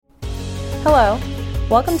Hello,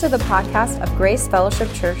 welcome to the podcast of Grace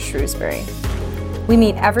Fellowship Church, Shrewsbury. We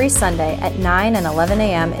meet every Sunday at 9 and 11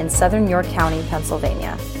 a.m. in Southern York County,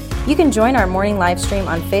 Pennsylvania. You can join our morning live stream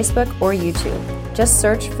on Facebook or YouTube. Just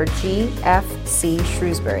search for GFC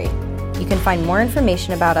Shrewsbury. You can find more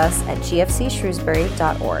information about us at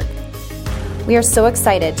gfcshrewsbury.org. We are so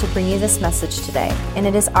excited to bring you this message today, and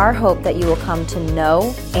it is our hope that you will come to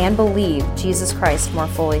know and believe Jesus Christ more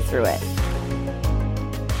fully through it.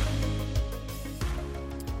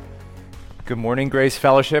 Good morning, Grace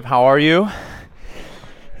Fellowship. How are you?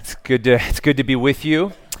 It's good to be with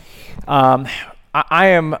you. I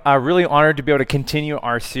am really honored to be able to continue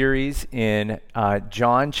our series in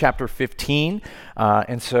John chapter 15,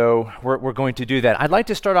 and so we're going to do that. I'd like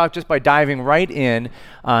to start off just by diving right in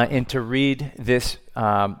and to read this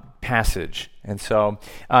passage. And so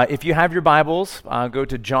if you have your Bibles, go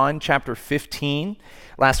to John chapter 15.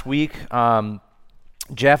 Last week,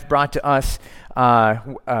 Jeff brought to us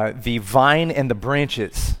the vine and the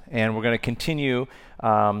branches, and we're going to continue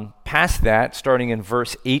past that, starting in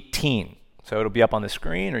verse 18. So it'll be up on the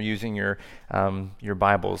screen or using your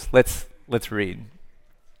Bibles. Let's read.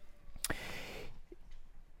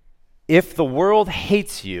 If the world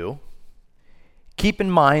hates you, keep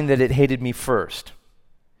in mind that it hated me first.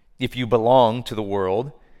 If you belong to the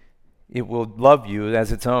world, it will love you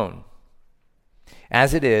as its own.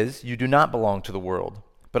 As it is, you do not belong to the world,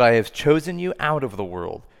 but I have chosen you out of the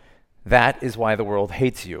world. That is why the world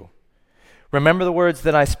hates you. Remember the words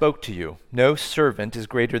that I spoke to you. No servant is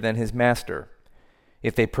greater than his master.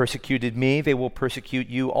 If they persecuted me, they will persecute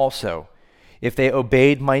you also. If they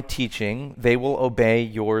obeyed my teaching, they will obey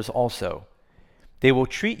yours also. They will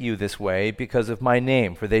treat you this way because of my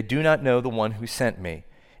name, for they do not know the one who sent me.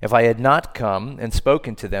 If I had not come and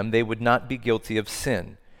spoken to them, they would not be guilty of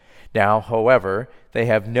sin. Now, however, they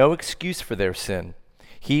have no excuse for their sin.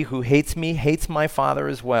 He who hates me hates my Father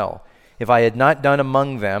as well. If I had not done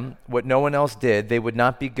among them what no one else did, they would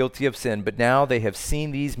not be guilty of sin. But now they have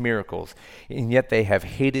seen these miracles, and yet they have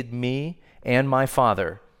hated me and my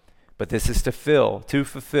Father. But this is to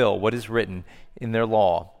fulfill what is written in their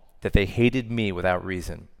law, that they hated me without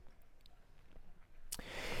reason.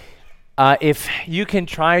 If you can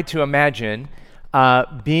try to imagine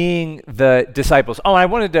being the disciples. I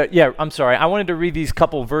wanted to read these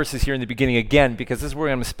couple verses here in the beginning again, because this is where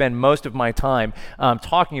I'm going to spend most of my time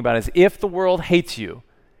talking about is if the world hates you,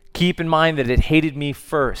 keep in mind that it hated me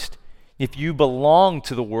first. If you belong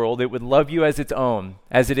to the world, it would love you as its own.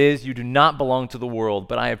 As it is, you do not belong to the world,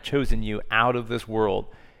 but I have chosen you out of this world.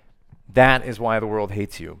 That is why the world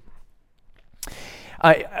hates you.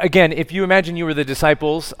 Again, if you imagine you were the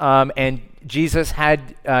disciples and Jesus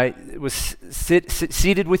was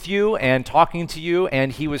seated with you and talking to you,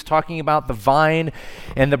 and he was talking about the vine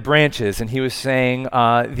and the branches, and he was saying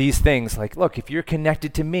these things like, look, if you're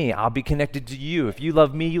connected to me, I'll be connected to you. If you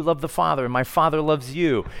love me, you love the Father, and my Father loves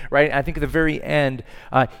you, right? I think at the very end,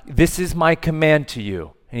 this is my command to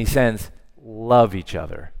you. And he says, love each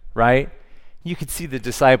other, right? You could see the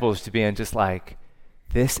disciples to being just like,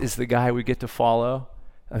 this is the guy we get to follow?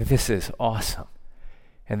 This is awesome.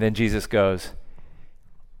 And then Jesus goes,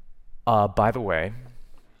 by the way,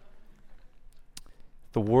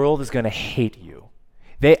 the world is going to hate you.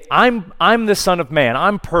 I'm the Son of Man.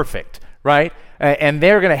 I'm perfect, right? And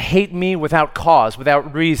they're going to hate me without cause,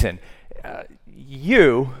 without reason. They're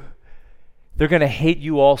going to hate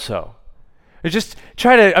you also. Just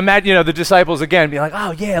try to imagine, the disciples again, be like,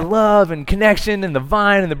 oh yeah, love and connection and the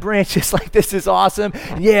vine and the branches, like this is awesome.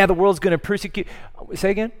 Yeah, the world's going to persecute.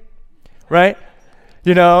 Say again, right?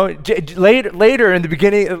 Later in the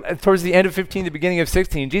beginning, towards the end of 15, the beginning of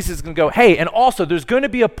 16, Jesus is going to go, hey, and also there's going to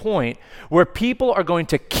be a point where people are going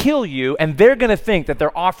to kill you and they're going to think that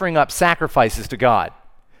they're offering up sacrifices to God.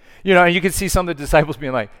 And you can see some of the disciples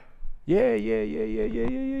being like, yeah,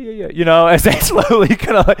 as they slowly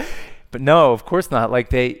kind of like, but no, of course not.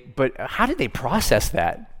 But how did they process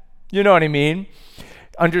that? You know what I mean?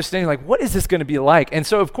 Understanding what is this going to be like? And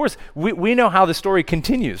so, of course, we know how the story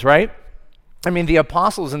continues, right? I mean, the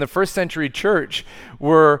apostles in the first century church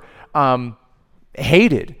were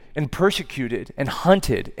hated and persecuted and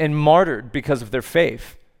hunted and martyred because of their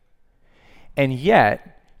faith. And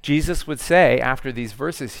yet, Jesus would say after these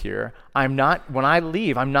verses here, when I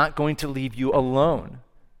leave, I'm not going to leave you alone.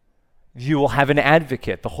 You will have an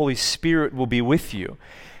advocate. The Holy Spirit will be with you.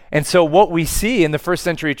 And so what we see in the first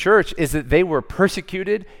century church is that they were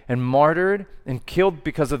persecuted and martyred and killed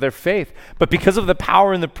because of their faith. But because of the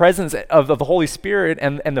power and the presence of the Holy Spirit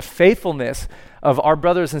and the faithfulness of our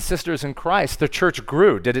brothers and sisters in Christ, the church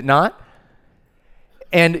grew, did it not?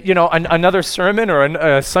 And, another sermon or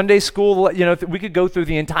a Sunday school, we could go through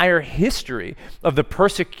the entire history of the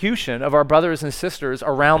persecution of our brothers and sisters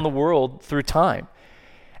around the world through time.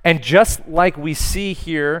 And just like we see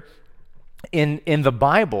here in the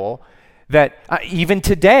Bible, that even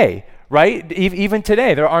today, right? Even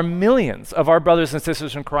today, there are millions of our brothers and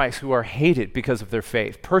sisters in Christ who are hated because of their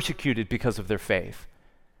faith, persecuted because of their faith.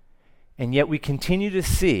 And yet we continue to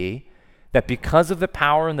see that because of the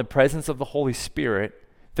power and the presence of the Holy Spirit,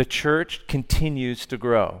 the church continues to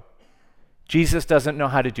grow. Jesus doesn't know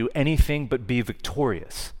how to do anything but be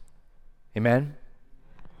victorious. Amen?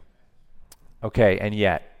 Okay, and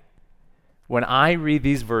yet, when I read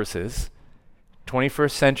these verses,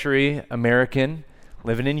 21st century American,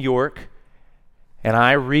 living in York, and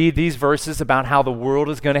I read these verses about how the world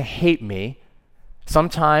is going to hate me,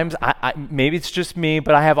 sometimes, maybe it's just me,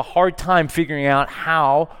 but I have a hard time figuring out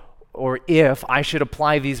how or if I should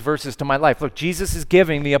apply these verses to my life. Look, Jesus is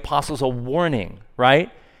giving the apostles a warning, right?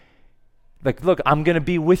 Like, look, I'm going to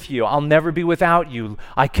be with you. I'll never be without you.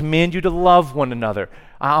 I command you to love one another.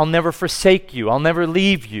 I'll never forsake you. I'll never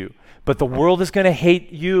leave you. But the world is going to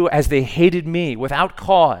hate you as they hated me without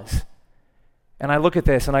cause. And I look at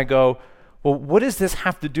this and I go, well, what does this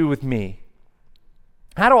have to do with me?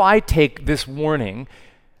 How do I take this warning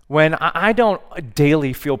when I don't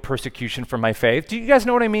daily feel persecution for my faith? Do you guys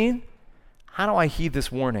know what I mean? How do I heed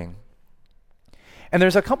this warning? And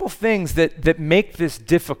there's a couple things that make this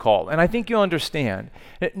difficult, and I think you'll understand.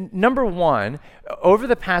 Number one, over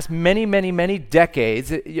the past many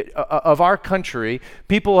decades of our country,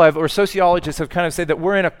 people have, or sociologists have kind of said that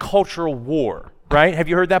we're in a cultural war, right? Have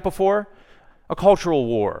you heard that before? A cultural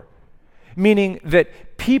war. Meaning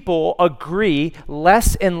that people agree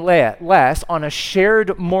less and less on a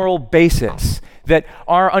shared moral basis, that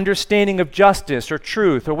our understanding of justice or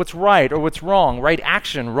truth or what's right or what's wrong, right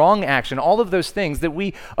action, wrong action, all of those things, that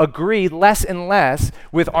we agree less and less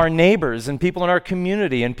with our neighbors and people in our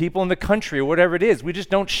community and people in the country or whatever it is. We just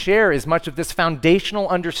don't share as much of this foundational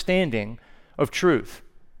understanding of truth.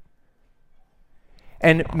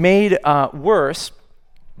 And made worse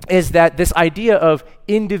is that this idea of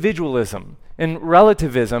individualism and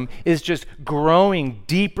relativism is just growing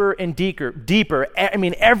deeper and deeper. I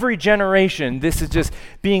mean, every generation, this is just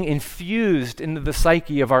being infused into the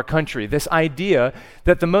psyche of our country, this idea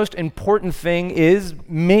that the most important thing is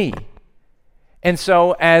me. And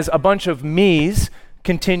so as a bunch of me's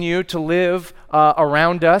continue to live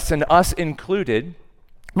around us, and us included,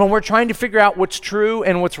 when we're trying to figure out what's true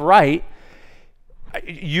and what's right,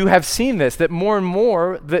 you have seen this, that more and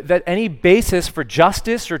more that any basis for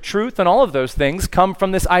justice or truth and all of those things come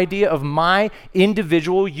from this idea of my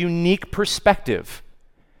individual, unique perspective.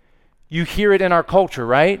 You hear it in our culture,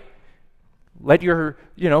 right? Let your,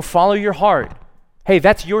 follow your heart. Hey,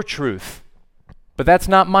 that's your truth, but that's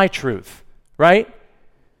not my truth, right?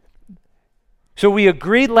 So we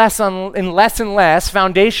agree less and less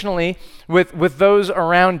foundationally with those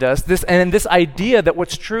around us. This idea that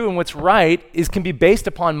what's true and what's right can be based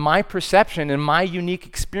upon my perception and my unique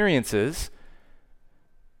experiences.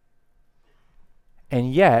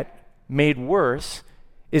 And yet, made worse,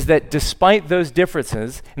 is that despite those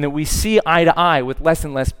differences, and that we see eye to eye with less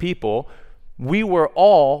and less people, we were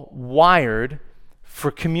all wired for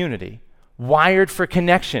community, wired for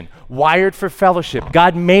connection, wired for fellowship.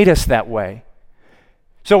 God made us that way.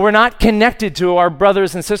 So we're not connected to our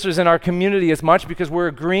brothers and sisters in our community as much because we're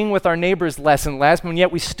agreeing with our neighbors less and less, and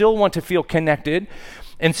yet we still want to feel connected.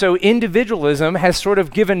 And so individualism has sort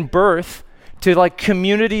of given birth to like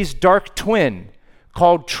community's dark twin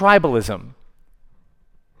called tribalism.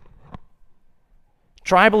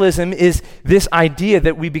 Tribalism is this idea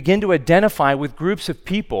that we begin to identify with groups of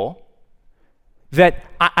people that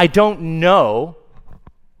I don't know,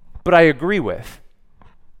 but I agree with.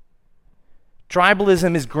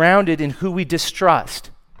 Tribalism is grounded in who we distrust.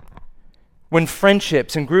 When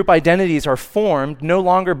friendships and group identities are formed no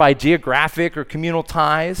longer by geographic or communal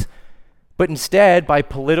ties, but instead by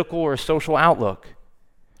political or social outlook.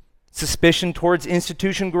 Suspicion towards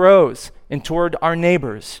institution grows and toward our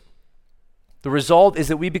neighbors. The result is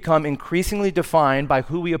that we become increasingly defined by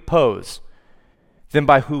who we oppose than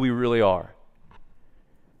by who we really are.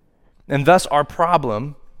 And thus our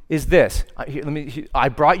problem is this. I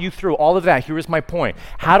brought you through all of that. Here is my point.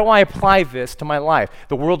 How do I apply this to my life?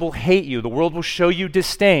 The world will hate you. The world will show you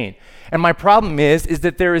disdain. And my problem is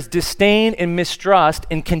that there is disdain and mistrust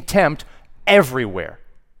and contempt everywhere.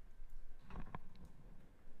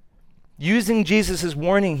 Using Jesus'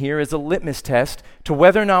 warning here as a litmus test to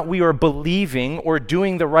whether or not we are believing or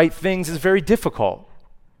doing the right things is very difficult.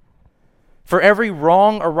 For every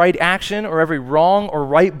wrong or right action or every wrong or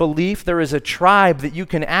right belief, there is a tribe that you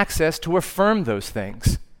can access to affirm those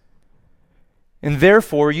things. And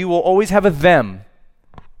therefore, you will always have a them,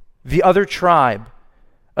 the other tribe,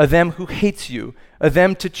 a them who hates you, a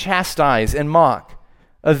them to chastise and mock,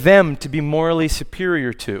 a them to be morally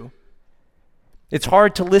superior to. It's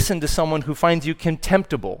hard to listen to someone who finds you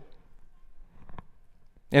contemptible.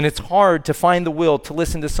 And it's hard to find the will to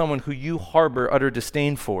listen to someone who you harbor utter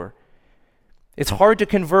disdain for. It's hard to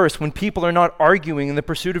converse when people are not arguing in the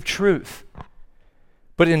pursuit of truth,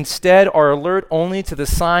 but instead are alert only to the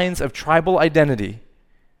signs of tribal identity.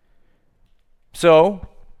 So,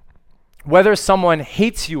 whether someone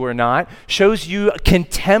hates you or not, shows you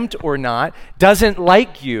contempt or not, doesn't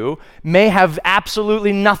like you, may have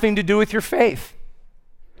absolutely nothing to do with your faith.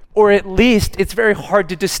 Or at least it's very hard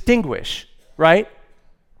to distinguish, right?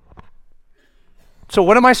 So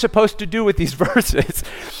what am I supposed to do with these verses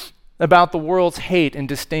about the world's hate and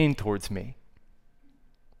disdain towards me?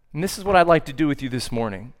 And this is what I'd like to do with you this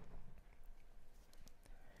morning.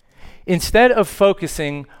 Instead of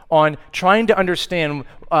focusing on trying to understand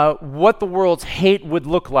what the world's hate would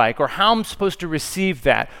look like, or how I'm supposed to receive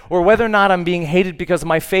that, or whether or not I'm being hated because of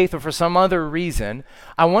my faith or for some other reason,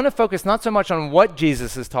 I want to focus not so much on what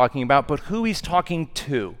Jesus is talking about, but who he's talking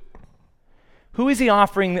to. Who is he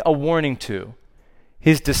offering a warning to?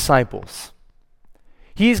 His disciples.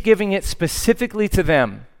 He's giving it specifically to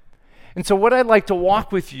them. And so what I'd like to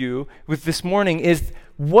walk with you with this morning is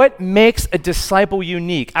what makes a disciple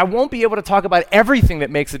unique. I won't be able to talk about everything that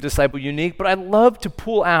makes a disciple unique, but I'd love to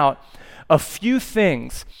pull out a few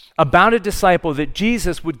things about a disciple that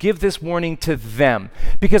Jesus would give this warning to them.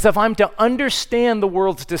 Because if I'm to understand the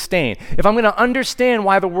world's disdain, if I'm going to understand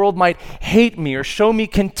why the world might hate me or show me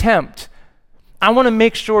contempt, I want to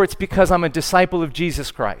make sure it's because I'm a disciple of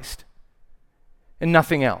Jesus Christ and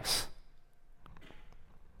nothing else.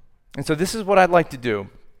 And so this is what I'd like to do.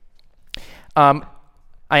 I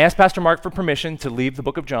asked Pastor Mark for permission to leave the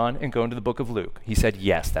book of John and go into the book of Luke. He said,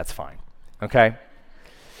 yes, that's fine. Okay?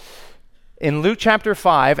 In Luke chapter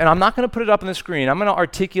 5, and I'm not going to put it up on the screen, I'm going to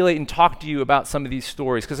articulate and talk to you about some of these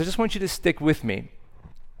stories because I just want you to stick with me.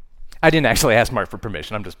 I didn't actually ask Mark for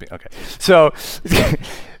permission. I'm just being, okay. So,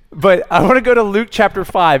 but I want to go to Luke chapter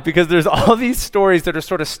 5 because there's all these stories that are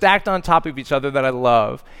sort of stacked on top of each other that I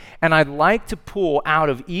love. And I'd like to pull out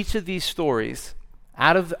of each of these stories,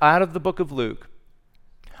 out of the book of Luke,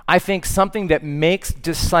 I think something that makes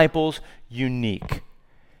disciples unique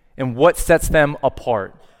and what sets them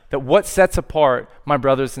apart. That what sets apart my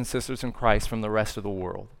brothers and sisters in Christ from the rest of the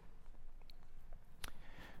world.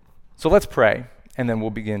 So let's pray, and then we'll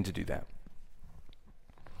begin to do that.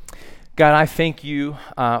 God, I thank you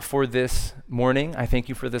for this morning. I thank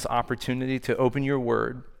you for this opportunity to open your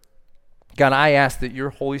word. God, I ask that your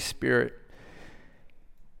Holy Spirit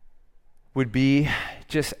would be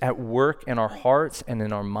just at work in our hearts and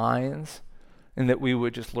in our minds, and that we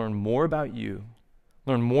would just learn more about you,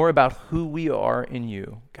 learn more about who we are in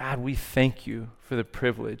you. God, we thank you for the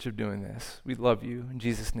privilege of doing this. We love you. In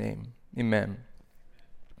Jesus' name, amen.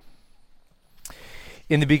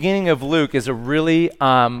 In the beginning of Luke is a really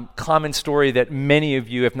common story that many of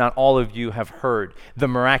you, if not all of you, have heard. The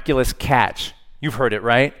miraculous catch. You've heard it,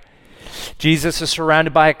 right? Jesus is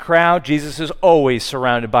surrounded by a crowd. Jesus is always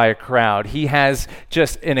surrounded by a crowd. He has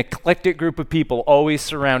just an eclectic group of people always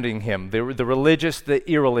surrounding him. The religious, the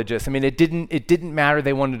irreligious. I mean, it didn't matter.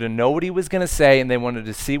 They wanted to know what he was going to say, and they wanted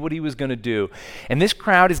to see what he was going to do. And this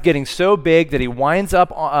crowd is getting so big that he winds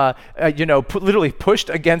up, literally pushed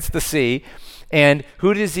against the sea. And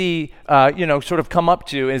who does he, sort of come up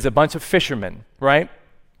to is a bunch of fishermen, right?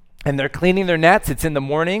 And they're cleaning their nets. It's in the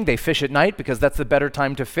morning. They fish at night because that's the better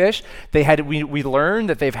time to fish. We learned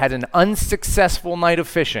that they've had an unsuccessful night of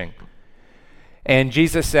fishing. And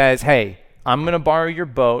Jesus says, hey, I'm going to borrow your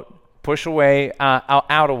boat, push away,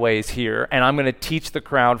 out a ways here, and I'm going to teach the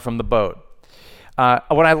crowd from the boat.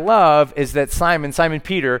 What I love is that Simon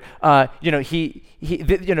Peter,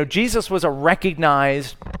 Jesus was a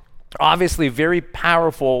recognized, obviously very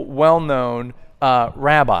powerful, well-known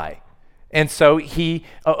rabbi. And so he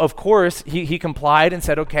complied and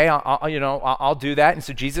said, okay, I'll do that. And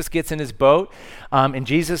so Jesus gets in his boat, and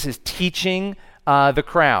Jesus is teaching the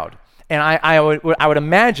crowd. And I would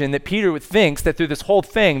imagine that Peter thinks that through this whole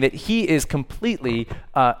thing that he is completely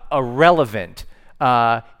irrelevant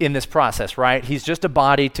in this process, right? He's just a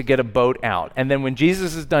body to get a boat out. And then when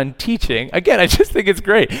Jesus is done teaching, again, I just think it's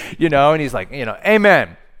great, and he's like,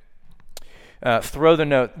 amen. Throw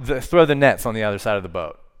the nets on the other side of the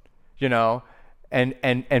boat.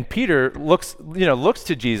 And Peter looks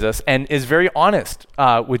to Jesus and is very honest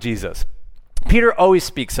with Jesus. Peter always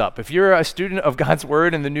speaks up. If you're a student of God's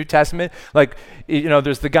word in the New Testament,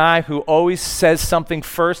 there's the guy who always says something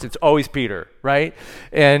first. It's always Peter, right?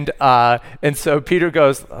 And so Peter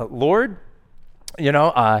goes, Lord,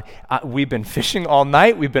 we've been fishing all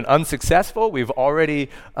night. We've been unsuccessful. We've already,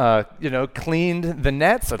 cleaned the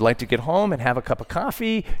nets. I'd like to get home and have a cup of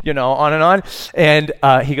coffee, on and on. And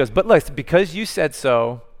he goes, but look, because you said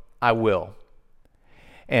so, I will.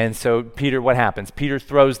 And so what happens? Peter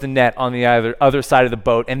throws the net on the other side of the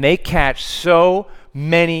boat, and they catch so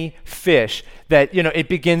many fish that, it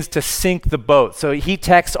begins to sink the boat. So he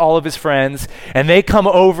texts all of his friends, and they come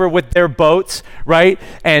over with their boats, right?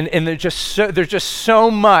 And there's just so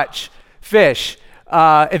much fish.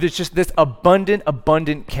 And there's just this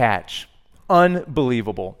abundant catch.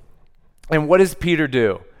 Unbelievable. And what does Peter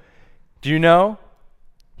do? Do you know?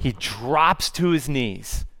 He drops to his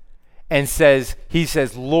knees. And he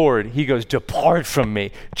says, Lord, he goes, depart from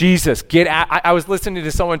me. Jesus, get out. I was listening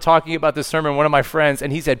to someone talking about this sermon, one of my friends,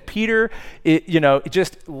 and he said, Peter,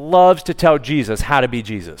 just loves to tell Jesus how to be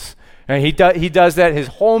Jesus. And he does that his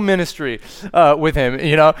whole ministry with him,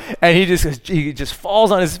 and he just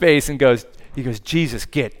falls on his face and goes, Jesus,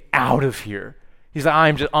 get out of here. He's like,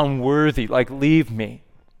 I'm just unworthy, leave me.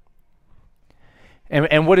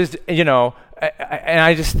 And what is, and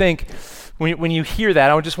I just think, when you hear that,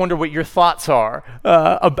 I just wonder what your thoughts are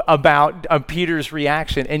about Peter's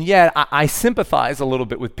reaction. And yet, I sympathize a little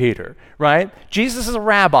bit with Peter, right? Jesus is a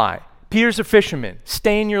rabbi. Peter's a fisherman.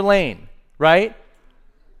 Stay in your lane, right?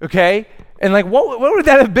 Okay? And what would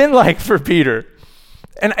that have been like for Peter?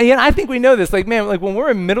 And I think we know this. When we're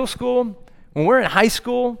in middle school, when we're in high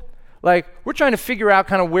school, we're trying to figure out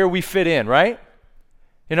kind of where we fit in, right?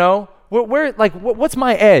 What's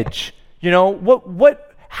my edge?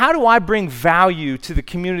 How do I bring value to the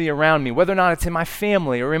community around me, whether or not it's in my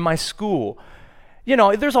family or in my school?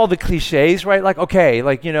 There's all the cliches, right?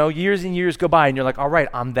 Years and years go by and you're like, all right,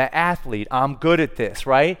 I'm the athlete. I'm good at this,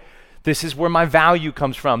 right? This is where my value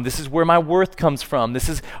comes from. This is where my worth comes from. I'm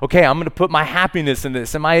going to put my happiness in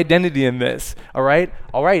this and my identity in this, all right?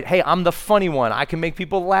 All right, hey, I'm the funny one. I can make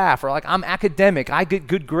people laugh, or I'm academic. I get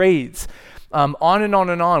good grades. On and on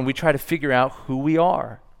and on, we try to figure out who we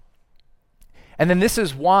are. And then this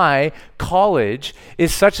is why college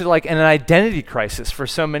is such an identity crisis for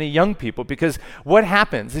so many young people, because what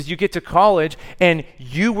happens is you get to college and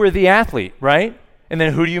you were the athlete, right? And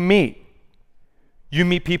then who do you meet? You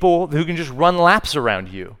meet people who can just run laps around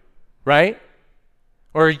you, right?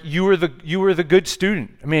 Or you were the good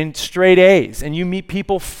student, straight A's, and you meet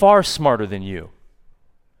people far smarter than you.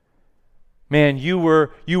 Man, you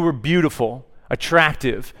were beautiful,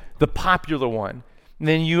 attractive, the popular one. And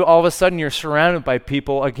then all of a sudden you're surrounded by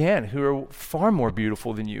people, again, who are far more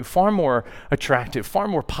beautiful than you, far more attractive, far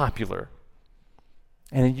more popular.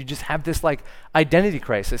 And then you just have this identity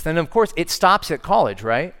crisis. And of course, it stops at college,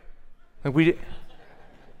 right? We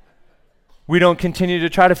don't continue to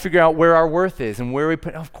try to figure out where our worth is and where we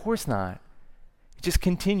put, of course not. It just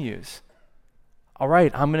continues. All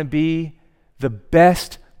right, I'm going to be the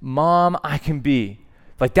best mom I can be.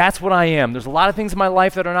 That's what I am. There's a lot of things in my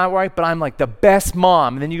life that are not right, but I'm the best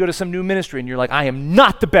mom. And then you go to some new ministry and you're like, I am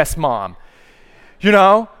not the best mom.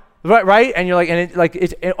 Right? And you're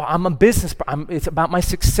I'm a business. It's about my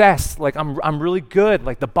success. I'm really good.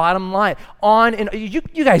 The bottom line. You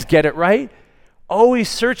guys get it, right? Always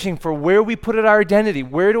searching for where we put our identity.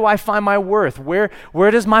 Where do I find my worth? Where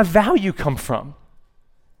does my value come from?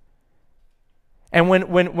 And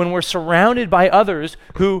when we're surrounded by others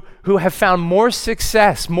who have found more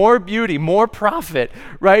success, more beauty, more profit,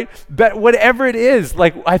 right? But whatever it is,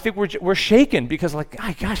 I think we're shaken because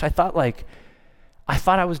gosh, I thought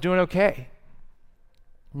I was doing okay.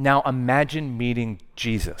 Now imagine meeting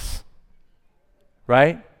Jesus,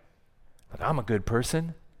 right? I'm a good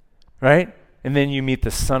person, right? And then you meet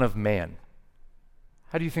the Son of Man.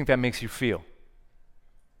 How do you think that makes you feel?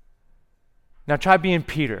 Now try being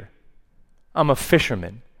Peter. I'm a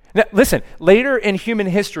fisherman. Now, listen, later in human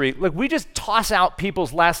history, we just toss out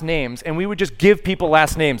people's last names and we would just give people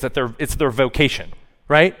last names that it's their vocation,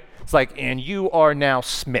 right? It's and you are now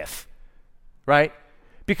Smith, right?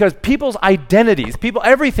 Because people's identities,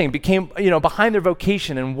 everything became, behind their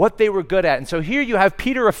vocation and what they were good at. And so here you have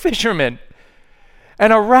Peter, a fisherman,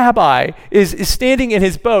 and a rabbi is standing in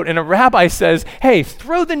his boat, and a rabbi says, hey,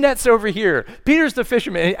 throw the nets over here. Peter's the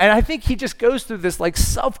fisherman. And I think he just goes through this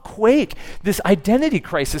self-quake, this identity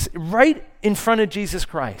crisis right in front of Jesus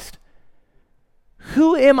Christ.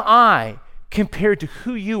 Who am I compared to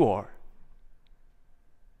who you are?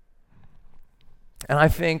 And I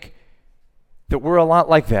think that we're a lot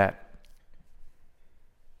like that.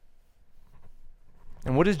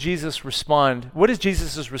 And what does Jesus respond? What is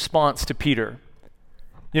Jesus' response to Peter?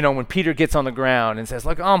 You know, when Peter gets on the ground and says,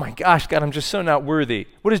 like, oh my gosh, God, I'm just so not worthy.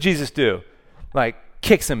 What does Jesus do? Like,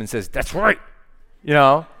 kicks him and says, that's right. You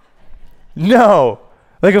know? No.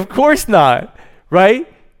 Like, of course not.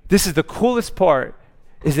 Right? This is the coolest part,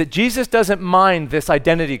 is that Jesus doesn't mind this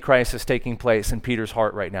identity crisis taking place in Peter's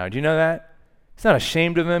heart right now. Do you know that? He's not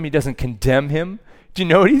ashamed of him. He doesn't condemn him. Do you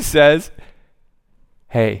know what he says?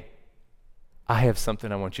 Hey, I have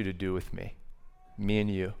something I want you to do with me and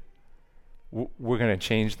you. We're going to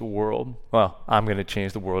change the world. Well, I'm going to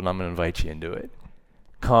change the world, and I'm going to invite you into it.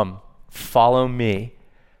 Come, follow me.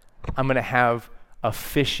 I'm going to have a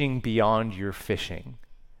fishing beyond your fishing.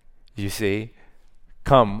 You see?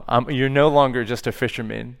 Come, you're no longer just a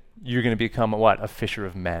fisherman. You're going to become a fisher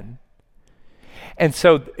of men. And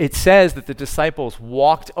so it says that the disciples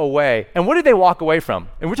walked away. And what did they walk away from?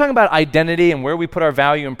 And we're talking about identity and where we put our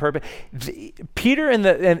value and purpose. Peter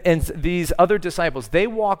and these other disciples,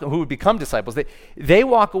 who would become disciples, they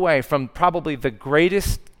walk away from probably the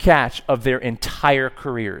greatest catch of their entire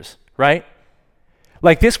careers, right?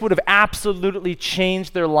 Like, this would have absolutely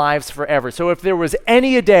changed their lives forever. So if there was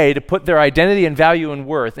any a day to put their identity and value and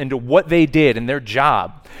worth into what they did in their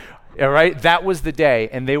job, all right, that was the day,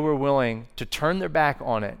 and they were willing to turn their back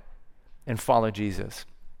on it and follow Jesus.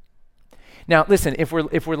 Now, listen, if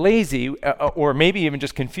we're lazy or maybe even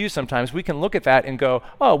just confused sometimes, we can look at that and go,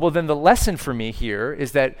 oh, well, then the lesson for me here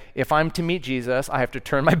is that if I'm to meet Jesus, I have to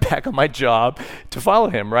turn my back on my job to follow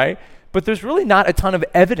him, right? But there's really not a ton of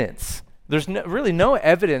evidence. There's really no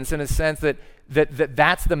evidence in a sense that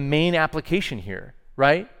that's the main application here,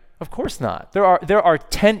 right? Of course not. There are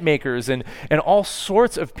tent makers and all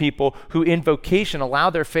sorts of people who in vocation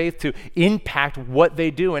allow their faith to impact what they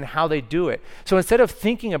do and how they do it. So instead of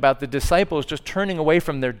thinking about the disciples just turning away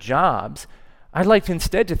from their jobs, I'd like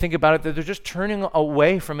instead to think about it that they're just turning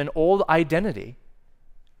away from an old identity,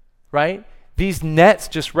 right? These nets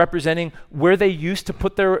just representing where they used to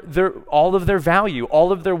put their all of their value,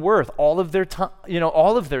 all of their worth, all of their time,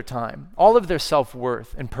 all of their time, all of their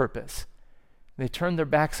self-worth and purpose. They turned their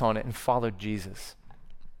backs on it and followed Jesus.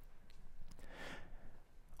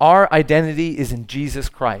 Our identity is in Jesus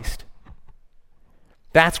Christ.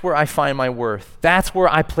 That's where I find my worth. That's where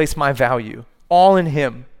I place my value, all in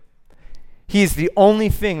him. He is the only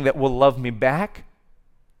thing that will love me back.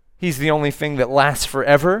 He's the only thing that lasts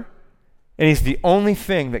forever. And he's the only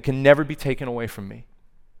thing that can never be taken away from me.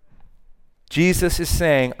 Jesus is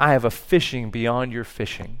saying, I have a fishing beyond your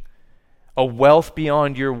fishing, a wealth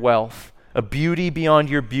beyond your wealth, a beauty beyond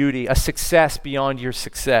your beauty, a success beyond your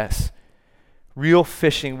success. Real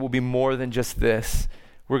fishing will be more than just this.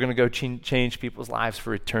 We're going to go change people's lives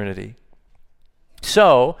for eternity.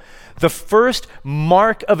 So, the first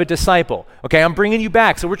mark of a disciple. Okay, I'm bringing you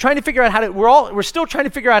back. So we're trying to figure out we're still trying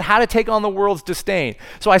to figure out how to take on the world's disdain.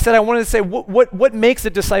 So I said I wanted to say what makes a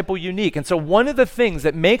disciple unique. And so one of the things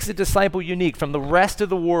that makes a disciple unique from the rest of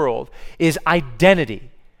the world is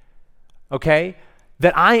identity. Okay?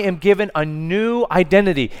 That I am given a new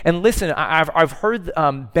identity. And listen, I've heard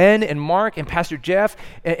Ben and Mark and Pastor Jeff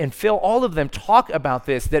and Phil, all of them talk about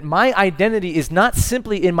this, that my identity is not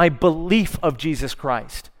simply in my belief of Jesus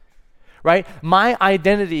Christ, right? My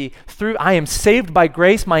identity I am saved by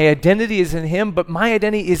grace, my identity is in him, but my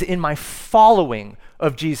identity is in my following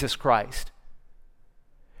of Jesus Christ.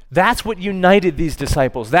 That's what united these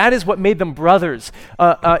disciples. That is what made them brothers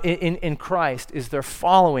in Christ, is their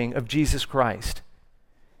following of Jesus Christ.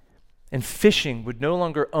 And fishing would no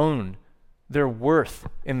longer own their worth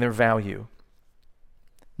and their value.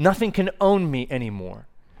 Nothing can own me anymore.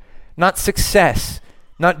 Not success,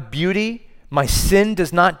 not beauty. My sin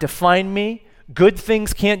does not define me. Good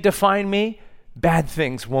things can't define me. Bad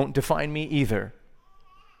things won't define me either.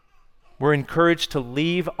 We're encouraged to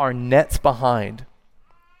leave our nets behind.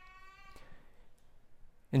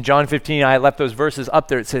 In John 15, I left those verses up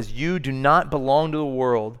there. It says, you do not belong to the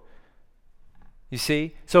world. You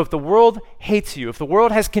see? So if the world hates you, if the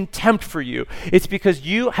world has contempt for you, it's because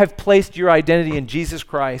you have placed your identity in Jesus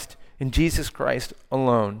Christ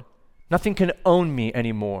alone. Nothing can own me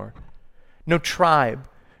anymore. No tribe,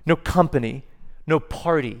 no company, no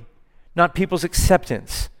party, not people's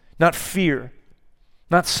acceptance, not fear,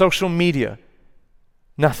 not social media,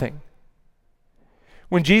 nothing.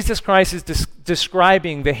 When Jesus Christ is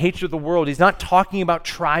describing the hatred of the world, he's not talking about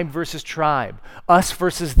tribe versus tribe, us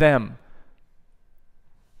versus them.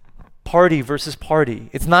 Party versus party.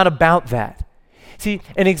 It's not about that. See,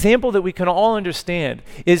 an example that we can all understand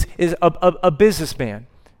is a businessman,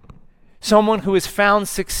 someone who has found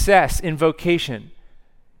success in vocation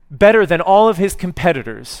better than all of his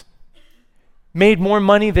competitors, made more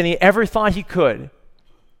money than he ever thought he could,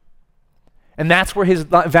 And that's where his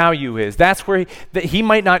value is. That's where he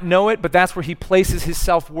might not know it, but that's where he places his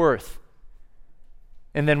self-worth.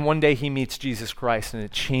 And then one day he meets Jesus Christ and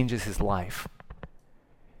it changes his life.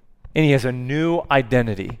 And he has a new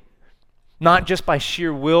identity. Not just by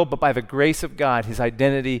sheer will, but by the grace of God. His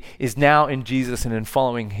identity is now in Jesus and in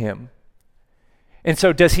following him. And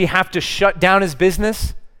so does he have to shut down his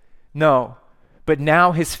business? No. But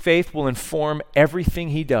now his faith will inform everything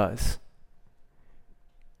he does.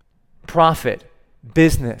 Profit,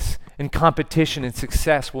 business, and competition and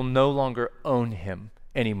success will no longer own him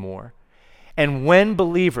anymore. And when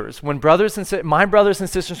believers, when my brothers and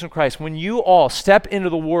sisters in Christ, when you all step into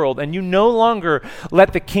the world and you no longer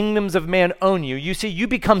let the kingdoms of man own you, you see, you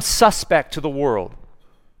become suspect to the world.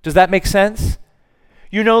 Does that make sense?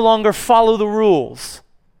 You no longer follow the rules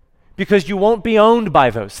because you won't be owned by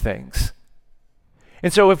those things.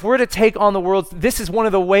 And so if we're to take on the world, this is one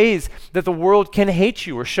of the ways that the world can hate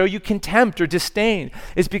you or show you contempt or disdain,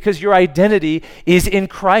 is because your identity is in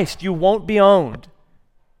Christ. You won't be owned.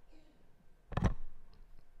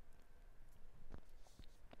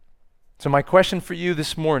 So my question for you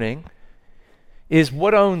this morning is,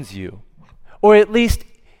 what owns you? Or at least,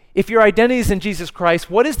 if your identity is in Jesus Christ,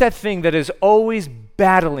 what is that thing that is always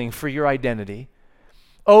battling for your identity?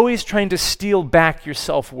 Always trying to steal back your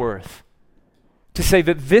self-worth? To say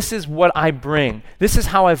that this is what I bring. This is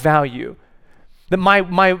how I value. That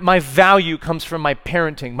my value comes from my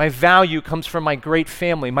parenting. My value comes from my great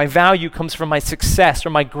family. My value comes from my success or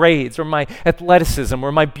my grades or my athleticism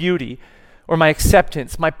or my beauty or my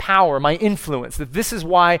acceptance, my power, my influence. That this is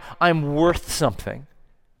why I'm worth something.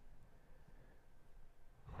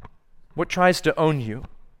 What tries to own you?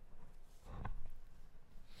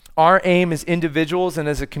 Our aim as individuals and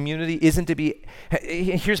as a community isn't to be,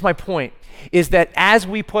 here's my point, is that as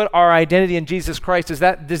we put our identity in Jesus Christ, does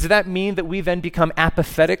that mean that we then become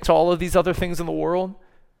apathetic to all of these other things in the world?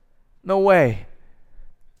 No way.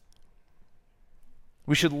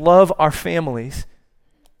 We should love our families.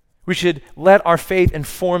 We should let our faith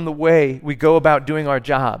inform the way we go about doing our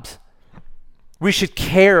jobs. We should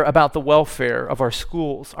care about the welfare of our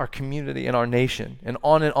schools, our community, and our nation, and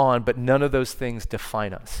on, but none of those things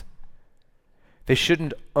define us. They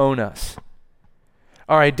shouldn't own us.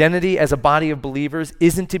 Our identity as a body of believers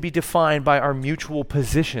isn't to be defined by our mutual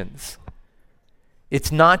positions.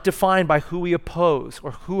 It's not defined by who we oppose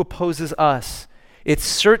or who opposes us. It's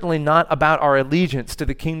certainly not about our allegiance to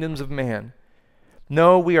the kingdoms of man.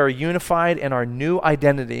 No, we are unified in our new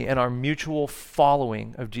identity and our mutual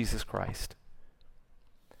following of Jesus Christ.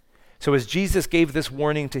 So as Jesus gave this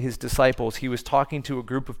warning to his disciples, he was talking to a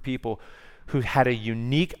group of people who had a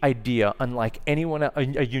unique idea unlike anyone,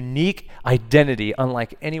 a unique identity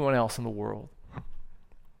unlike anyone else in the world.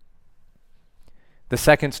 The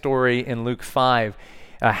second story in Luke 5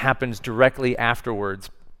 happens directly afterwards,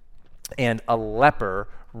 and a leper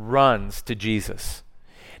runs to Jesus.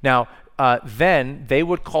 Now, then they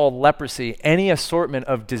would call leprosy any assortment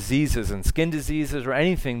of diseases and skin diseases or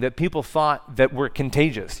anything that people thought that were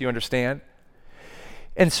contagious, you understand?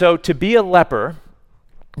 And so to be a leper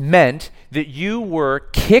meant that you were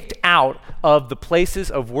kicked out of the places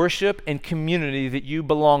of worship and community that you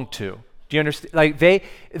belonged to. Do you understand? Like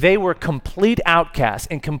they were complete outcasts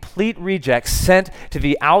and complete rejects sent to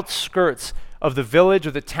the outskirts of the village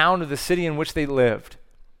or the town or the city in which they lived.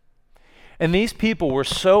 And these people were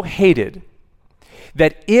so hated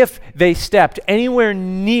that if they stepped anywhere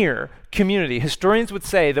near community, historians would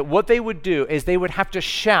say that what they would do is they would have to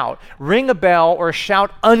shout, ring a bell, or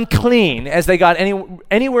shout unclean as they got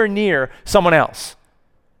anywhere near someone else.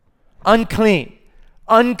 Unclean.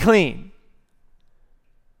 Unclean.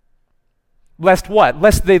 Lest what?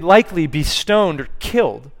 Lest they likely be stoned or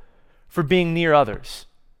killed for being near others.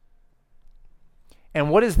 And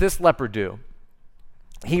what does this leper do?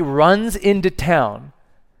 He runs into town,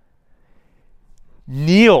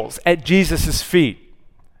 kneels at Jesus' feet.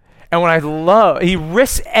 And he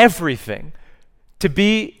risks everything to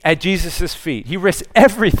be at Jesus' feet. He risks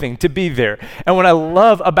everything to be there. And what I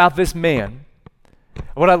love about this man,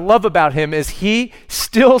 what I love about him is he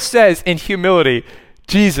still says in humility,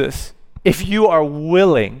 Jesus, if you are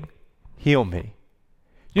willing, heal me.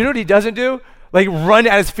 You know what he doesn't do? Like run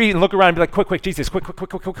at his feet and look around and be like, quick, Jesus,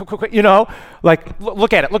 quick, you know? Like,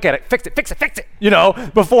 look at it, fix it, you know,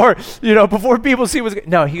 before people see what's going on.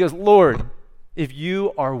 No, he goes, Lord, if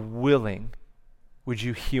you are willing, would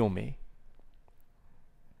you heal me?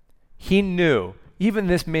 He knew, even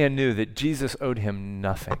this man knew that Jesus owed him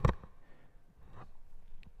nothing.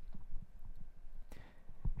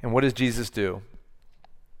 And what does Jesus do?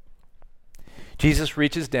 Jesus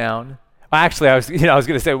reaches down. Actually, I was going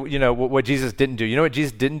to say, what Jesus didn't do. You know what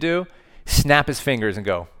Jesus didn't do? snap his fingers and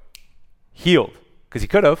go, healed, because he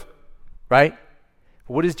could have, right?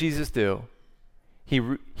 But what does Jesus do?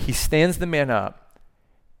 He stands the man up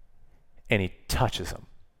and he touches him.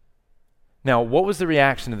 Now, what was the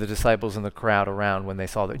reaction of the disciples in the crowd around when they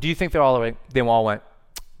saw that? Do you think they all went,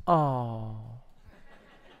 oh,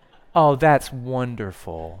 that's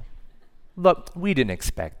wonderful. Look, we didn't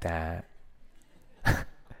expect that.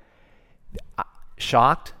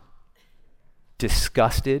 Shocked,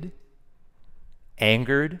 disgusted,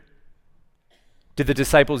 angered? Did the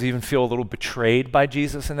disciples even feel a little betrayed by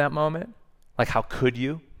Jesus in that moment? Like, how could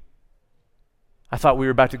you? I thought we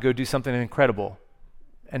were about to go do something incredible,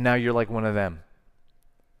 and now you're like one of them.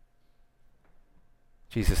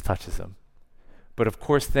 Jesus touches them. But of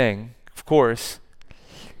course, dead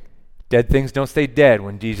things don't stay dead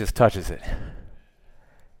when Jesus touches it.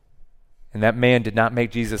 And that man did not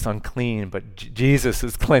make Jesus unclean, but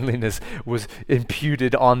Jesus' cleanliness was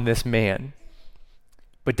imputed on this man.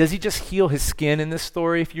 But does he just heal his skin in this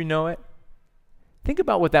story, if you know it? Think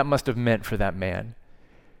about what that must have meant for that man,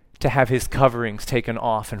 to have his coverings taken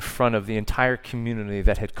off in front of the entire community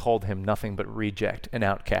that had called him nothing but reject and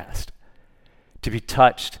outcast, to be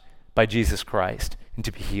touched by Jesus Christ and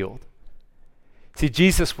to be healed. See,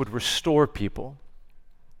 Jesus would restore people.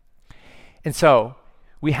 And so,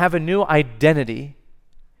 we have a new identity.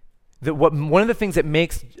 One of the things that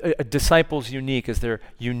makes disciples unique is their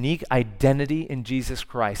unique identity in Jesus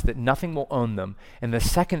Christ, that nothing will own them. And the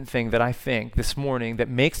second thing that I think this morning that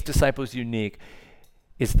makes disciples unique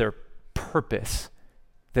is their purpose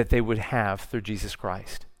that they would have through Jesus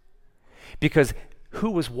Christ. Because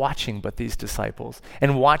who was watching but these disciples?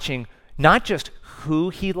 And watching not just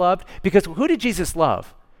who he loved, because who did Jesus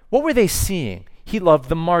love? What were they seeing? He loved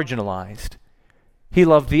the marginalized. He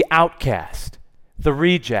loved the outcast, the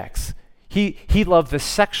rejects. He loved the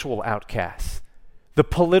sexual outcasts, the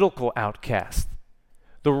political outcasts,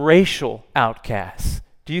 the racial outcasts.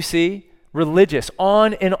 Do you see? Religious,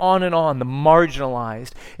 on and on and on, the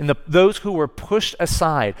marginalized, and those who were pushed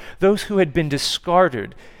aside, those who had been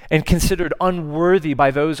discarded and considered unworthy by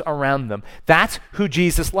those around them. That's who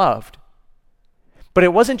Jesus loved. But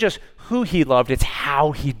it wasn't just who he loved, it's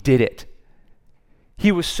how he did it.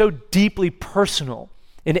 He was so deeply personal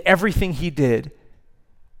in everything he did.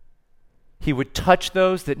 He would touch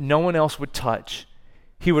those that no one else would touch.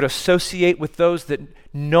 He would associate with those that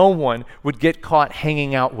no one would get caught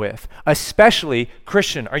hanging out with, especially,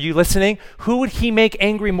 Christian, are you listening? Who would he make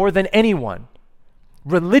angry more than anyone?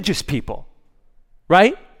 Religious people,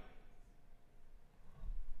 right?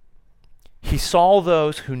 He saw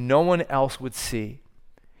those who no one else would see.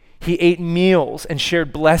 He ate meals and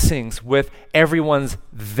shared blessings with everyone's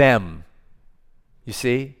them. You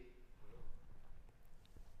see?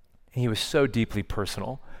 And he was so deeply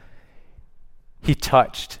personal. He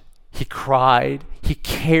touched, he cried, he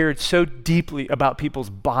cared so deeply about people's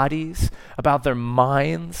bodies, about their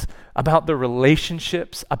minds, about their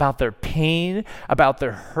relationships, about their pain, about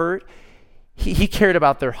their hurt. He cared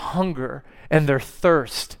about their hunger and their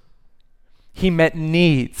thirst. He met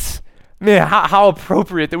needs. Man, how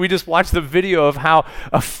appropriate that we just watched the video of how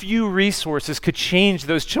a few resources could change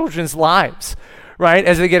those children's lives, right?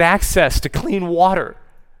 As they get access to clean water.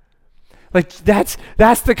 Like that's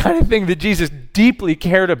the kind of thing that Jesus deeply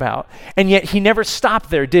cared about. And yet he never stopped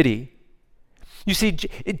there, did he? You see,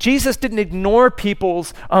 Jesus didn't ignore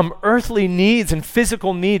people's earthly needs and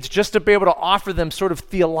physical needs just to be able to offer them sort of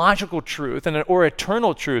theological truth or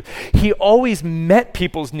eternal truth. He always met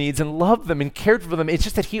people's needs and loved them and cared for them. It's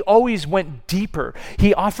just that he always went deeper.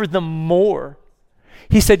 He offered them more.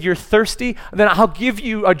 He said, you're thirsty? Then I'll give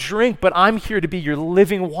you a drink, but I'm here to be your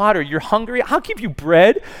living water. You're hungry? I'll give you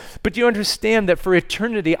bread. But you understand that for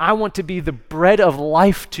eternity, I want to be the bread of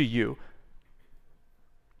life to you.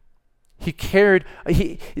 He cared.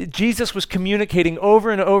 Jesus was communicating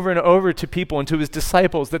over and over and over to people and to his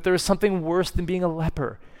disciples that there is something worse than being a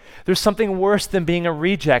leper. There's something worse than being a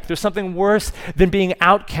reject. There's something worse than being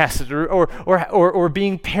outcasted or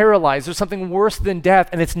being paralyzed. There's something worse than death,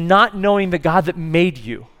 and it's not knowing the God that made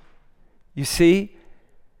you. You see?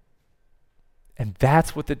 And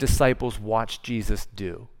that's what the disciples watched Jesus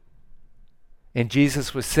do. And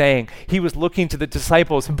Jesus was saying, he was looking to the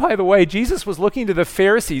disciples. And by the way, Jesus was looking to the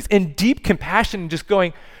Pharisees in deep compassion and just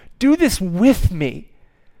going, do this with me.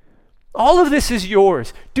 All of this is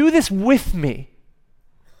yours. Do this with me.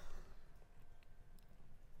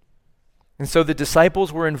 And so the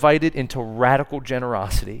disciples were invited into radical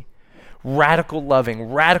generosity, radical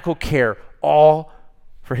loving, radical care, all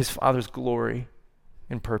for his Father's glory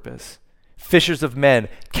and purpose. Fishers of men,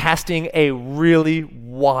 casting a really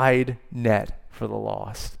wide net for the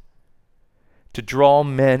lost. to draw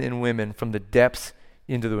men and women from the depths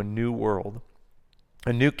into a new world,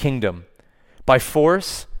 a new kingdom, by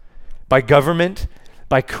force, by government,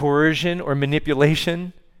 by coercion or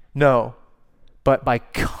manipulation. No, but by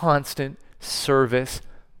constant service,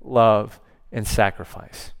 love, and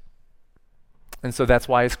sacrifice. And so that's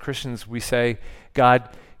why as Christians we say, God,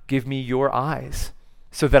 give me your eyes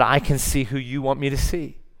so that I can see who you want me to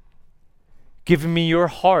see. Give me your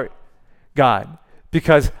heart, God,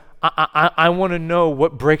 because I want to know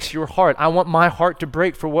what breaks your heart. I want my heart to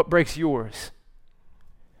break for what breaks yours.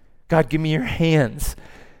 God, give me your hands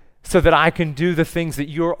so that I can do the things that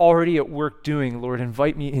you're already at work doing. Lord,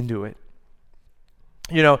 invite me into it.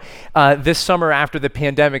 You know, this summer after the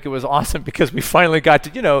pandemic, it was awesome because we finally got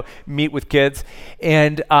to, meet with kids.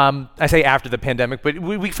 And I say after the pandemic, but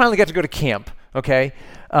we finally got to go to camp, okay?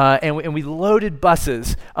 And we loaded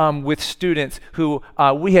buses with students who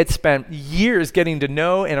we had spent years getting to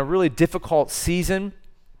know in a really difficult season.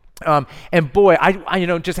 And boy,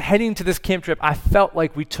 I just heading to this camp trip, I felt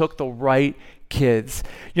like we took the right kids,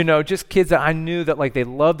 just kids that I knew that like they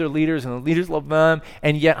loved their leaders and the leaders loved them.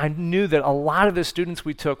 And yet I knew that a lot of the students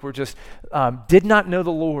we took were just, did not know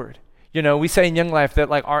the Lord. We say in Young Life that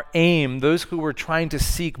like our aim, those who were trying to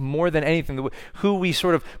seek more than anything, who we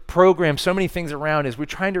sort of program so many things around is we're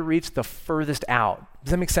trying to reach the furthest out.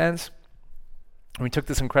 Does that make sense? And we took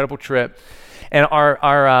this incredible trip, and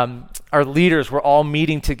our leaders were all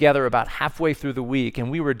meeting together about halfway through the week,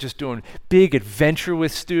 and we were just doing big adventure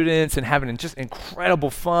with students and having just incredible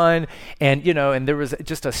fun. And and there was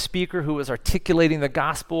just a speaker who was articulating the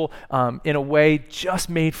gospel in a way just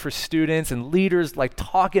made for students, and leaders like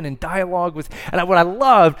talking and dialogue with. And what I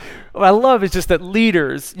love is just that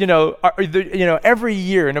leaders, every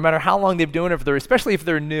year, no matter how long they've been doing it, especially if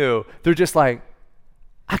they're new, they're just like,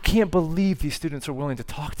 I can't believe these students are willing to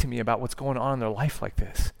talk to me about what's going on in their life like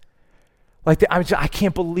this. Like, I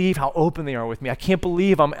can't believe how open they are with me. I can't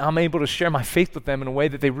believe I'm able to share my faith with them in a way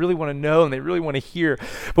that they really want to know and they really want to hear.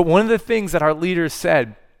 But one of the things that our leaders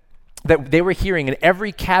said that they were hearing in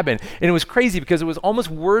every cabin, and it was crazy because it was almost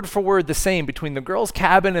word for word the same between the girls'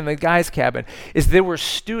 cabin and the guys' cabin, is there were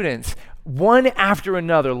students, one after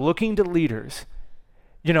another, looking to leaders,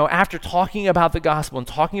 after talking about the gospel and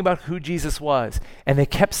talking about who Jesus was, and they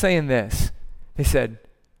kept saying this. They said,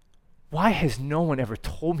 why has no one ever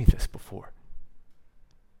told me this before?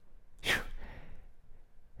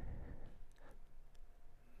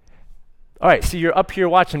 All right, so you're up here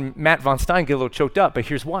watching Matt Von Stein get a little choked up, but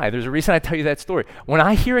here's why. There's a reason I tell you that story. When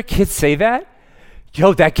I hear a kid say that,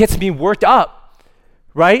 that gets me worked up,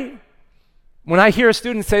 right? When I hear a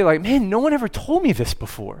student say like, man, no one ever told me this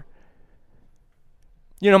before.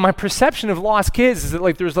 My perception of lost kids is that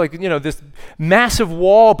like there's like, this massive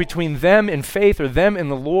wall between them and faith or them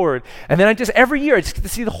and the Lord. And then every year I just get to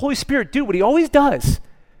see the Holy Spirit do what he always does,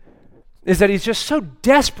 is that he's just so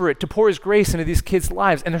desperate to pour his grace into these kids'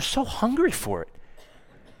 lives, and they're so hungry for it.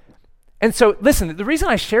 And so listen, the reason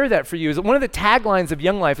I share that for you is that one of the taglines of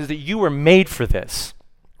Young Life is that you were made for this,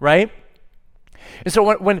 right? And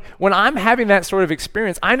so when I'm having that sort of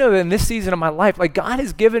experience, I know that in this season of my life, like God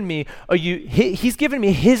has given me he's given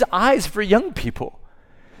me his eyes for young people.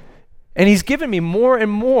 And he's given me more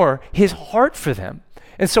and more his heart for them.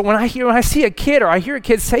 And so when I see a kid or I hear a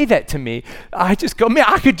kid say that to me, I just go, man,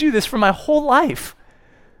 I could do this for my whole life.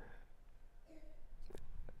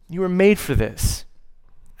 You were made for this.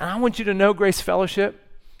 And I want you to know, Grace Fellowship,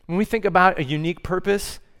 when we think about a unique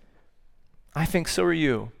purpose, I think so are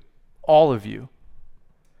you, all of you,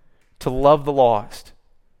 to love the lost.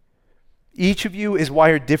 Each of you is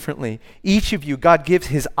wired differently. Each of you, God gives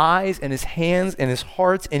his eyes and his hands and his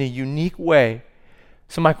hearts in a unique way.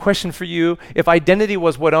 So my question for you, if identity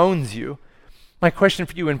was what owns you, my question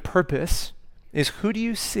for you in purpose is, who do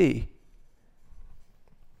you see?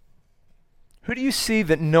 Who do you see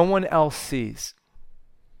that no one else sees?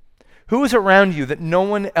 Who is around you that no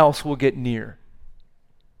one else will get near,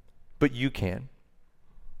 but you can?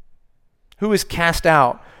 Who is cast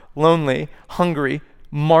out, lonely, hungry,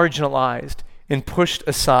 marginalized, and pushed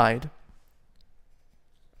aside?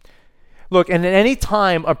 Look, and at any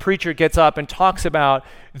time a preacher gets up and talks about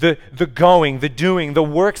the going, the doing, the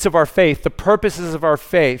works of our faith, the purposes of our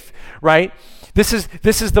faith, right? This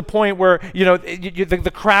is the point where,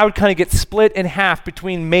 the crowd kind of gets split in half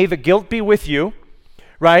between may the guilt be with you,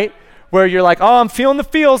 right? Where you're like, oh, I'm feeling the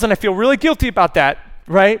feels and I feel really guilty about that,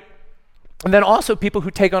 right? And then also people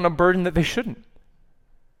who take on a burden that they shouldn't.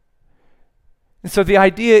 And so the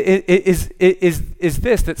idea is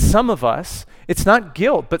this, that some of us, It's not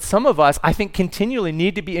guilt, but some of us, I think, continually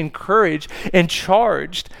need to be encouraged and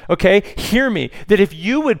charged, okay? Hear me, that if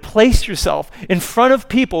you would place yourself in front of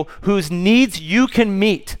people whose needs you can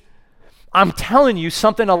meet, I'm telling you,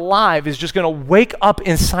 something alive is just going to wake up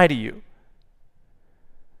inside of you.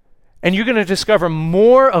 And you're going to discover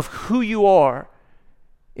more of who you are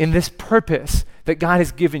in this purpose that God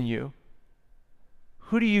has given you.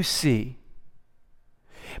 Who do you see?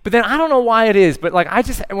 But then I don't know why it is, but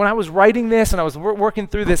when I was writing this and I was working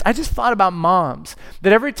through this, I just thought about moms,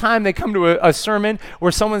 that every time they come to a sermon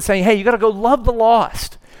where someone's saying, hey, you got to go love the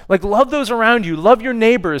lost. Like, love those around you, love your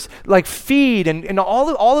neighbors, like feed and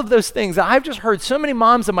all of those things. I've just heard so many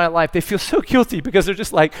moms in my life, they feel so guilty because they're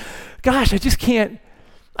just like, gosh, I just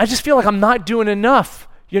feel like I'm not doing enough,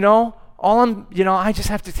 I just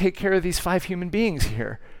have to take care of these 5 human beings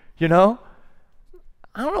here,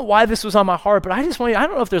 I don't know why this was on my heart, but I don't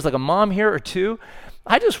know if there's like a mom here or two.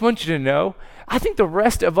 I just want you to know, I think the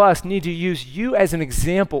rest of us need to use you as an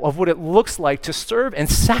example of what it looks like to serve and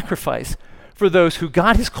sacrifice for those who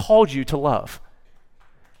God has called you to love.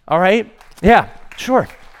 All right? Yeah, sure.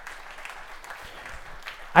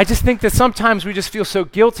 I just think that sometimes we just feel so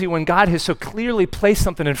guilty when God has so clearly placed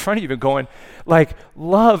something in front of you and going, like,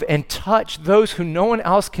 love and touch those who no one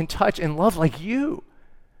else can touch and love like you.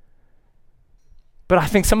 But I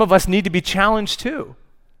think some of us need to be challenged too.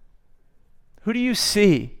 Who do you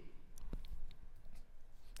see?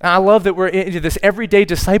 And I love that we're into this everyday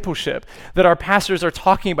discipleship that our pastors are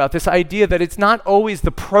talking about, this idea that it's not always the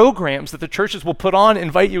programs that the churches will put on,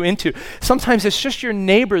 invite you into. Sometimes it's just your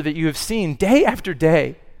neighbor that you have seen day after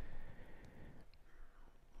day.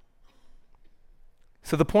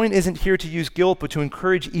 So the point isn't here to use guilt, but to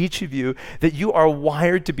encourage each of you that you are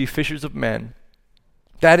wired to be fishers of men.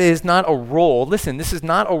 That is not a role. Listen, this is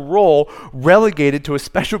not a role relegated to a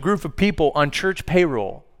special group of people on church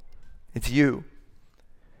payroll. It's you.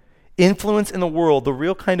 Influence in the world, the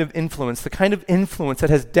real kind of influence, the kind of influence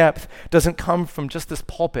that has depth, doesn't come from just this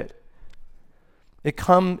pulpit.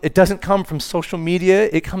 It doesn't come from social media.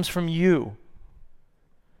 It comes from you.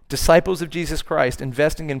 Disciples of Jesus Christ,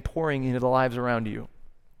 investing and pouring into the lives around you.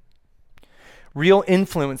 Real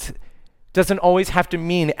influence doesn't always have to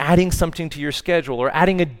mean adding something to your schedule or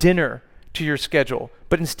adding a dinner to your schedule,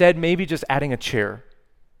 but instead maybe just adding a chair.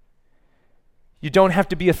 You don't have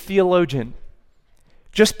to be a theologian.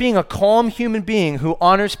 Just being a calm human being who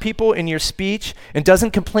honors people in your speech and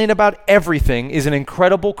doesn't complain about everything is an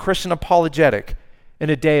incredible Christian apologetic in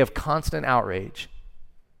a day of constant outrage.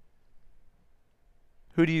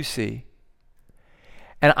 Who do you see?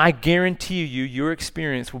 And I guarantee you, your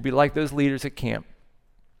experience will be like those leaders at camp.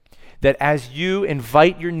 That as you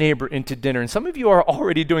invite your neighbor into dinner, and some of you are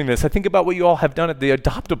already doing this. I think about what you all have done at the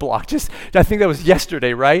Adopt-A-Block. I think that was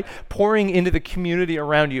yesterday, right? Pouring into the community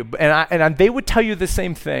around you. And they would tell you the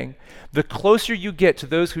same thing. The closer you get to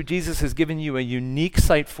those who Jesus has given you a unique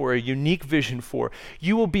sight for, a unique vision for,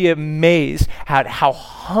 you will be amazed at how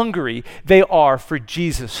hungry they are for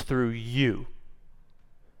Jesus through you.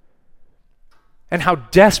 And how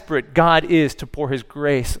desperate God is to pour his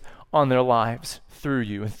grace on their lives through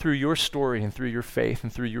you and through your story and through your faith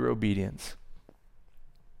and through your obedience.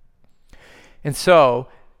 And so,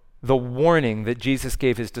 the warning that Jesus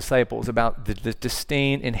gave his disciples about the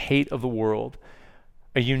disdain and hate of the world,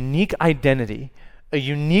 a unique identity, a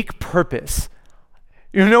unique purpose.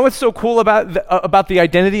 You know what's so cool about the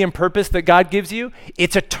identity and purpose that God gives you?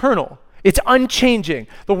 It's eternal. It's unchanging.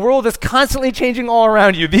 The world is constantly changing all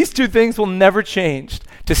around you. These two things will never change.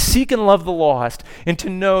 To seek and love the lost and to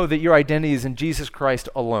know that your identity is in Jesus Christ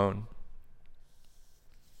alone.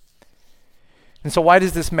 And so why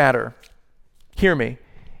does this matter? Hear me.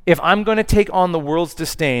 If I'm going to take on the world's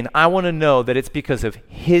disdain, I want to know that it's because of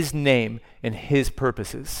his name and his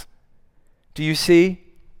purposes. Do you see?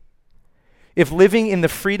 If living in the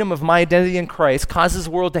freedom of my identity in Christ causes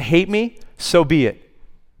the world to hate me, so be it.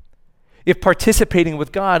 If participating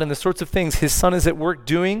with God in the sorts of things his son is at work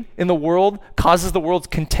doing in the world causes the world's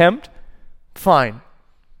contempt, fine.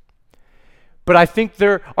 But I think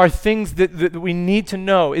there are things that we need to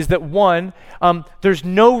know is that one, there's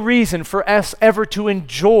no reason for us ever to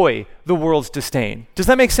enjoy the world's disdain. Does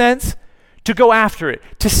that make sense? To go after it,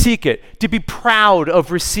 to seek it, to be proud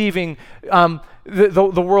of receiving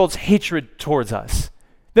the world's hatred towards us.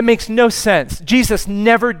 That makes no sense. Jesus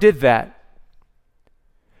never did that.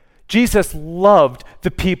 Jesus loved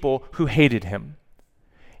the people who hated him.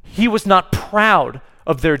 He was not proud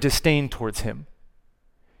of their disdain towards him.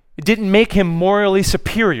 It didn't make him morally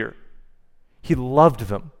superior. He loved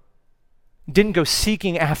them. Didn't go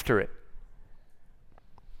seeking after it.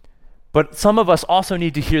 But some of us also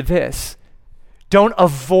need to hear this. Don't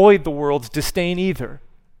avoid the world's disdain either.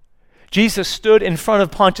 Jesus stood in front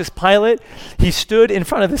of Pontius Pilate. He stood in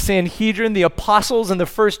front of the Sanhedrin. The apostles in the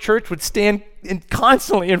first church would stand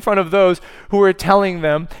constantly in front of those who were telling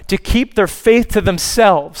them to keep their faith to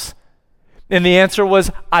themselves. And the answer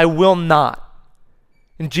was, I will not.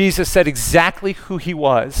 And Jesus said exactly who he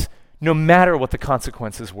was, no matter what the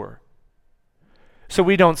consequences were. So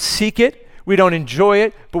we don't seek it, we don't enjoy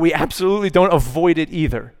it, but we absolutely don't avoid it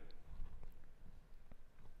either.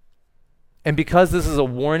 And because this is a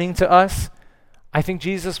warning to us, I think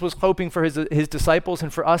Jesus was hoping for his disciples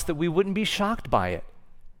and for us that we wouldn't be shocked by it.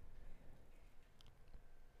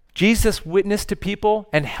 Jesus witnessed to people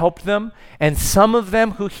and helped them, and some of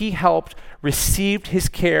them who he helped received his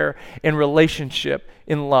care and relationship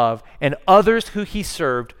in love, and others who he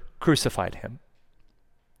served crucified him.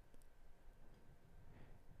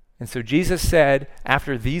 And so Jesus said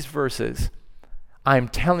after these verses, I'm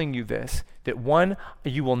telling you this, that one,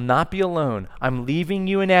 you will not be alone. I'm leaving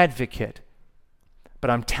you an advocate. But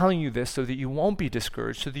I'm telling you this so that you won't be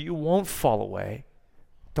discouraged, so that you won't fall away.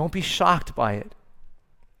 Don't be shocked by it.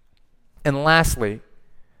 And lastly,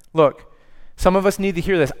 look, some of us need to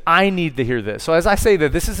hear this. I need to hear this. So as I say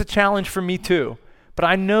that, this is a challenge for me too. But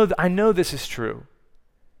I know this is true.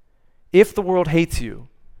 If the world hates you,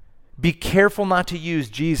 be careful not to use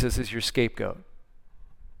Jesus as your scapegoat.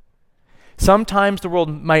 Sometimes the world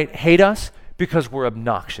might hate us because we're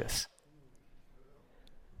obnoxious.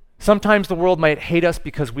 Sometimes the world might hate us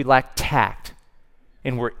because we lack tact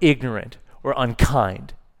and we're ignorant or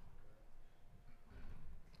unkind.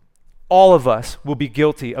 All of us will be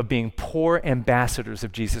guilty of being poor ambassadors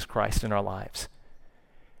of Jesus Christ in our lives.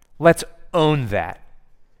 Let's own that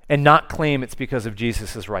and not claim it's because of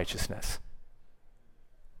Jesus' righteousness.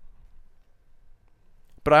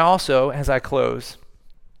 But I also, as I close,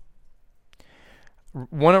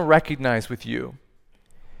 want to recognize with you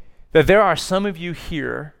that there are some of you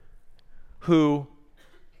here who,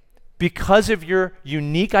 because of your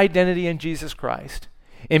unique identity in Jesus Christ,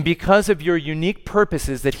 and because of your unique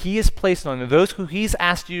purposes that he has placed on you, those who he's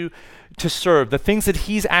asked you to serve, the things that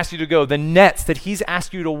he's asked you to go, the nets that he's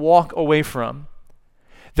asked you to walk away from,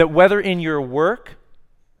 that whether in your work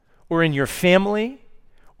or in your family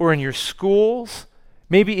or in your schools,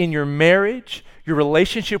 maybe in your marriage, your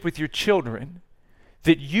relationship with your children,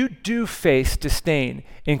 that you do face disdain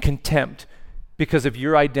and contempt because of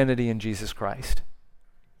your identity in Jesus Christ.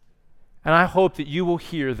 And I hope that you will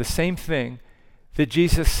hear the same thing that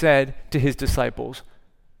Jesus said to his disciples,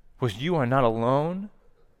 was you are not alone,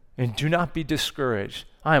 and do not be discouraged.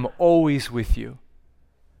 I am always with you.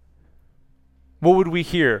 What would we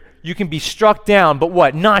hear? You can be struck down, but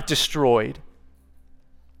what? Not destroyed.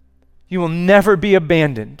 You will never be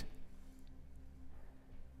abandoned.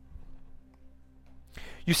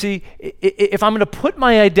 You see, if I'm going to put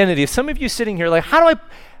my identity, if some of you sitting here, like, how do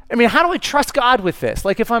I trust God with this?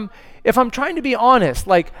 Like, if I'm trying to be honest,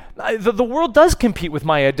 like, the world does compete with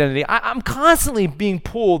my identity. I'm constantly being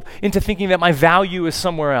pulled into thinking that my value is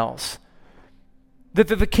somewhere else. That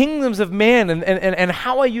the kingdoms of man and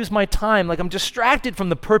how I use my time, like, I'm distracted from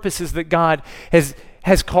the purposes that God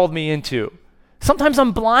has called me into. Sometimes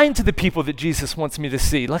I'm blind to the people that Jesus wants me to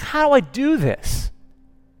see. Like, how do I do this?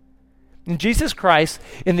 And Jesus Christ,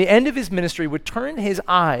 in the end of his ministry, would turn his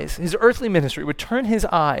eyes, his earthly ministry, would turn his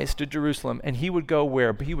eyes to Jerusalem, and he would go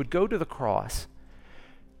where? But he would go to the cross,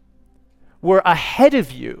 where ahead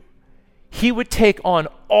of you, he would take on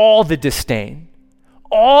all the disdain,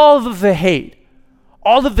 all of the hate,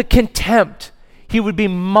 all of the contempt. He would be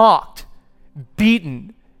mocked,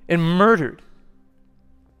 beaten, and murdered.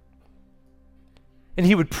 And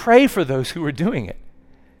he would pray for those who were doing it.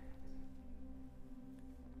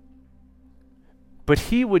 But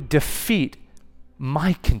he would defeat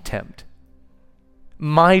my contempt,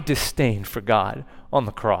 my disdain for God on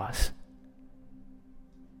the cross.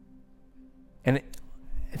 And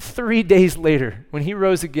 3 days later, when he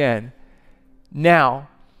rose again, now,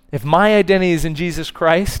 if my identity is in Jesus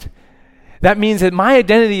Christ, that means that my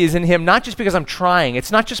identity is in him, not just because I'm trying.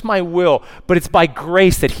 It's not just my will, but it's by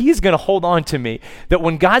grace that he is going to hold on to me. That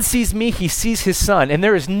when God sees me, he sees his son, and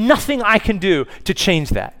there is nothing I can do to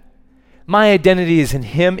change that. My identity is in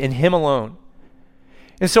him alone.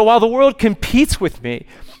 And so while the world competes with me,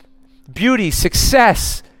 beauty,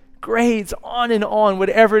 success, grades, on and on,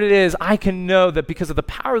 whatever it is, I can know that because of the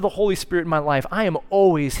power of the Holy Spirit in my life, I am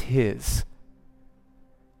always his.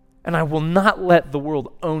 And I will not let the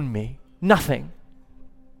world own me. Nothing.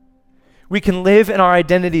 We can live in our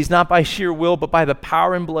identities not by sheer will, but by the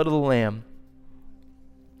power and blood of the Lamb.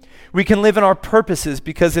 We can live in our purposes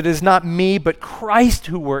because it is not me, but Christ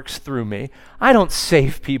who works through me. I don't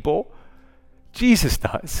save people. Jesus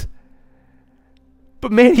does.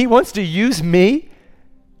 But man, he wants to use me,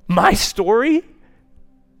 my story.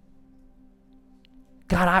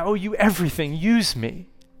 God, I owe you everything. Use me.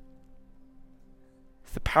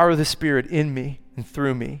 It's the power of the Spirit in me and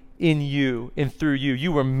through me, in you and through you.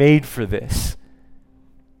 You were made for this.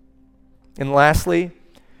 And lastly,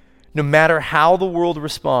 no matter how the world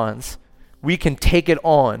responds, we can take it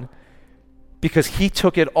on because he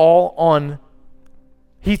took it all on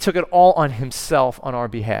himself on our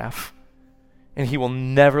behalf. And he will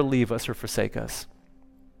never leave us or forsake us.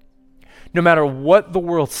 No matter what the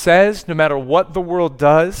world says, no matter what the world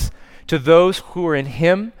does, to those who are in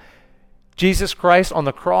him, Jesus Christ on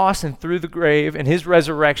the cross and through the grave and his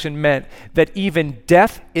resurrection meant that even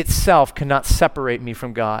death itself cannot separate me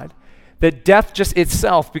from God. That death just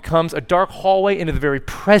itself becomes a dark hallway into the very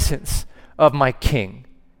presence of my King.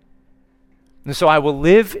 And so I will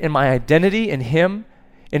live in my identity in him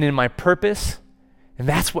and in my purpose. And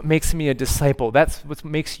that's what makes me a disciple. That's what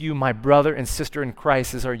makes you my brother and sister in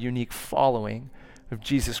Christ, is our unique following of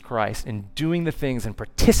Jesus Christ and doing the things and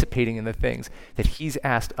participating in the things that he's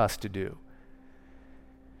asked us to do.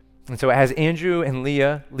 And so as Andrew and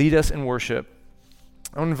Leah lead us in worship,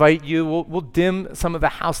 I'll invite you, we'll dim some of the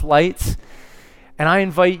house lights, and I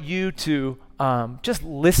invite you to just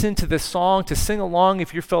listen to this song, to sing along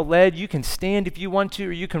if you feel led. You can stand if you want to,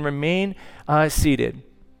 or you can remain seated.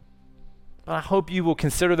 But I hope you will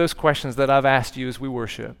consider those questions that I've asked you as we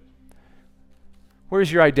worship.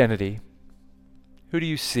 Where's your identity? Who do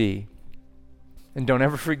you see? And don't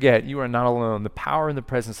ever forget, you are not alone. The power and the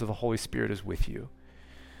presence of the Holy Spirit is with you.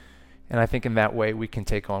 And I think in that way we can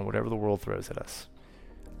take on whatever the world throws at us.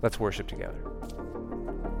 Let's worship together.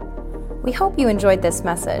 We hope you enjoyed this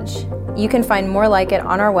message. You can find more like it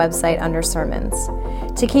on our website under sermons.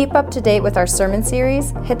 To keep up to date with our sermon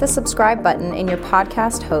series, hit the subscribe button in your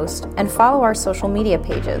podcast host and follow our social media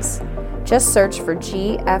pages. Just search for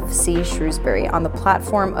GFC Shrewsbury on the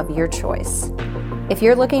platform of your choice. If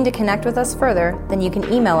you're looking to connect with us further, then you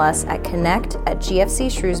can email us at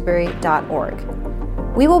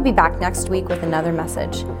connect@gfcshrewsbury.org. We will be back next week with another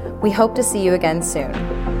message. We hope to see you again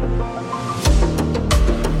soon.